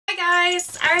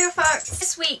guys, Arielle Fox.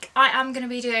 This week I am going to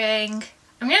be doing,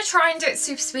 I'm going to try and do it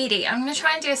super speedy. I'm going to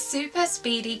try and do a super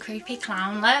speedy creepy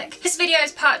clown look. This video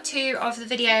is part 2 of the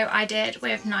video I did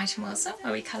with Knight and Wilson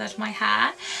where we coloured my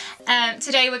hair.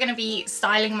 Today we're going to be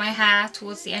styling my hair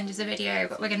towards the end of the video,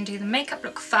 but we're going to do the makeup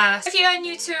look first. If you are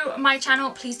new to my channel,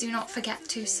 please do not forget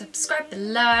to subscribe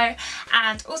below,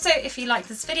 and also if you like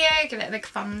this video, give it a big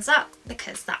thumbs up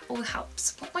because that all helps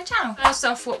support my channel. First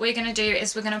off, what we're going to do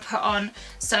is we're going to put on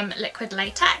some liquid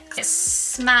latex. It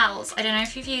smells, I don't know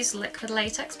if you've used liquid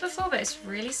latex before, but it's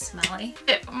really smelly.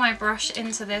 Dip my brush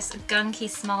into this gunky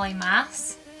smelly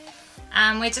mess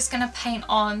and we're just going to paint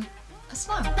on a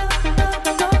smile.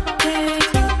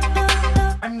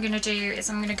 What I'm going to do is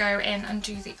I'm going to go in and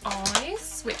do the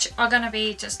eyes, which are going to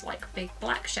be just like big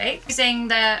black shapes. Using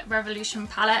the Revolution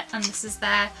palette, and this is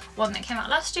their one that came out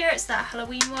last year. It's their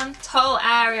Halloween one. The whole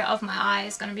area of my eye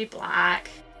is going to be black.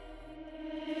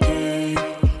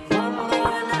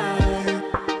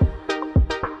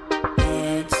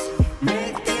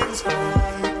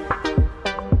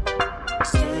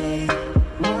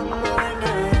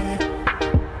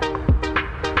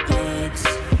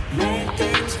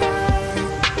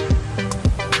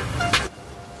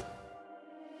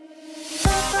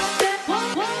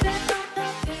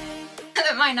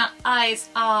 My eyes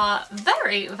are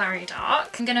very, very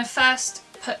dark. I'm gonna first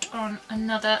put on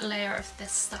another layer of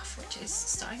this stuff, which is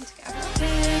starting to go.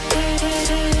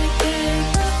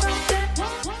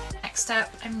 Next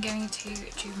up, I'm going to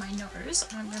do my nose,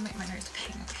 and I'm gonna make my nose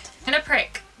pink. I'm gonna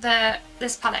prick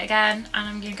this palette again, and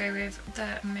I'm gonna go with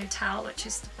the Motel, which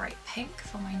is the bright pink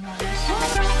for my nose.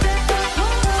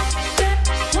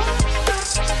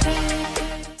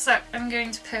 So I'm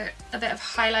going to put a bit of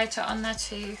highlighter on there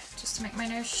too, just to make my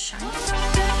nose shine.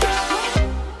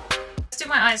 Let's do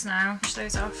my eyes now, push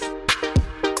those off.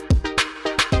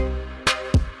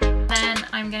 Then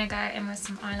I'm going to go in with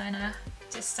some eyeliner,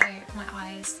 just so my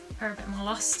eyes are a bit more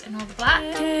lost in all the black.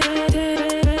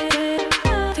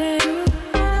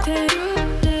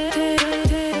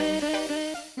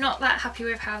 I'm not that happy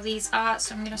with how these are,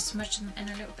 so I'm going to smudge them in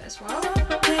a little bit as well.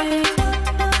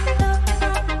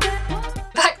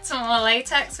 Some more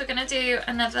latex. We're going to do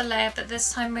another layer, but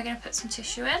this time we're going to put some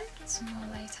tissue in, some more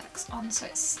latex on so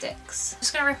it sticks. I'm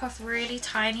just going to rip off really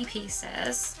tiny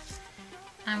pieces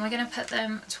and we're going to put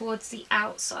them towards the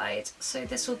outside, so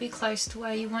this will be close to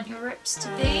where you want your rips to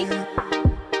be.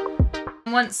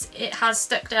 Once it has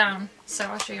stuck down, so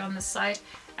I'll show you on this side,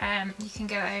 you can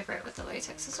go over it with the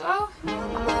latex as well.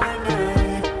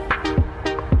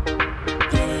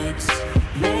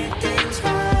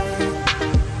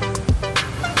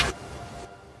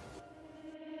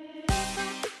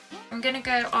 I'm going to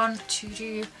go on to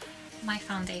do my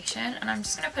foundation, and I'm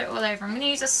just going to put it all over. I'm going to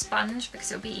use a sponge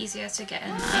because it'll be easier to get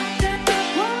in there.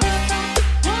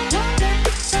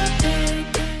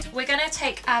 We're going to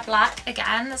take our black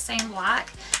again, the same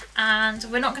black, and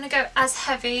we're not going to go as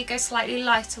heavy, go slightly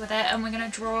lighter with it, and we're going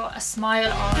to draw a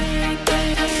smile on.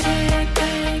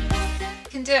 You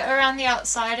can do it around the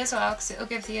outside as well because it will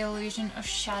give the illusion of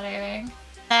shadowing.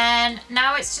 And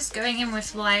now it's just going in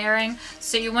with layering,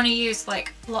 so you want to use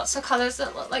like lots of colours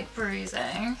that look like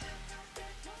bruising.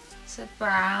 So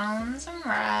browns and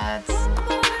reds.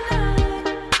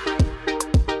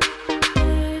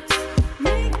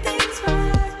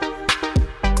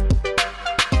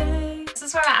 This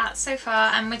is where we're at so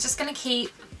far, and we're just going to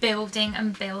keep building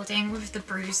and building with the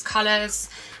bruised colours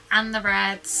and the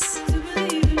reds.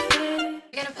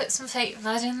 We're going to put some fake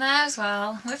blood in there as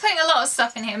well. We're putting a lot of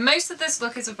stuff in here. Most of this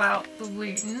look is about the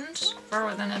wound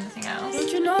rather than anything else. Don't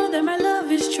you know that my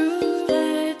love is true?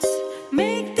 Let's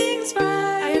make things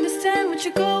right. I understand what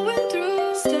you're going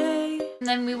through. Stay. And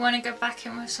then we want to go back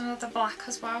in with some of the black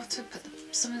as well to put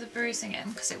some of the bruising in,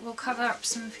 because it will cover up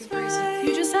some of your bruising.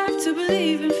 You just have to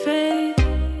believe in fate.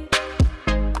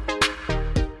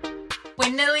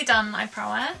 We're nearly done, I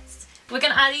promise. We're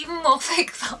going to add even more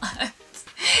fake blood.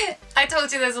 I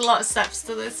told you there's a lot of steps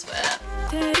to this bit.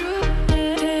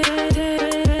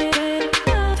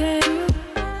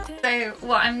 So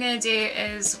what I'm going to do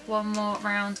is one more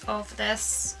round of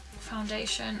this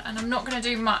foundation, and I'm not going to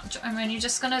do much. I'm only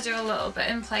just going to do a little bit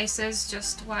in places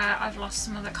just where I've lost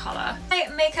some of the colour. My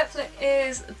makeup look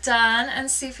is done and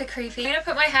super creepy. I'm going to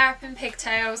put my hair up in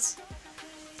pigtails.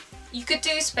 You could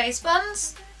do space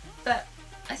buns, but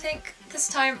I think this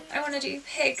time I want to do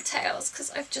pigtails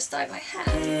because I've just dyed my hair.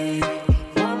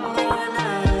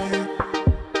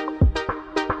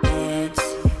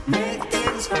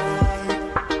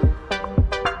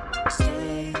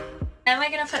 Then we're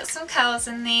going to put some curls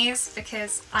in these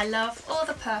because I love all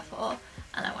the purple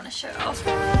and I want to show it off.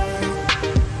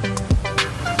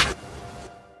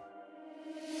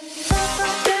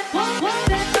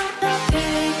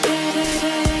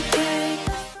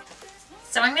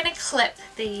 clip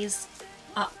these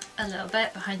up a little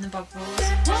bit behind the bob balls.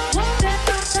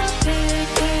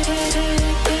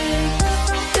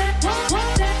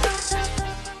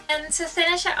 And to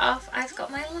finish it off, I've got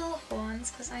my little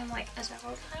horns because I'm like a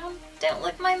devil clown. Don't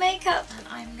look my makeup. And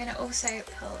I'm going to also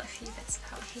pull a few bits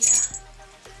out here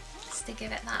just to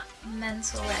give it that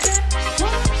mental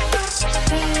look.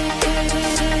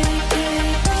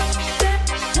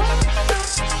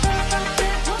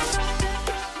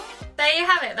 There you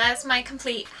have it, there's my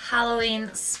complete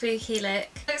Halloween spooky look.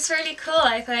 It's really cool,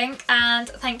 I think, and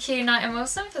thank you Night and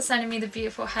Wilson for sending me the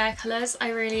beautiful hair colours.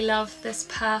 I really love this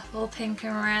purple, pink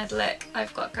and red look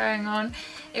I've got going on.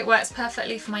 It works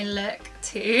perfectly for my look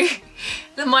too.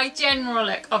 My general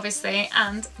look obviously,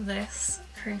 and this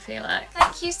creepy look.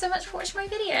 Thank you so much for watching my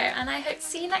video and I hope to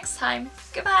see you next time.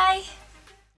 Goodbye!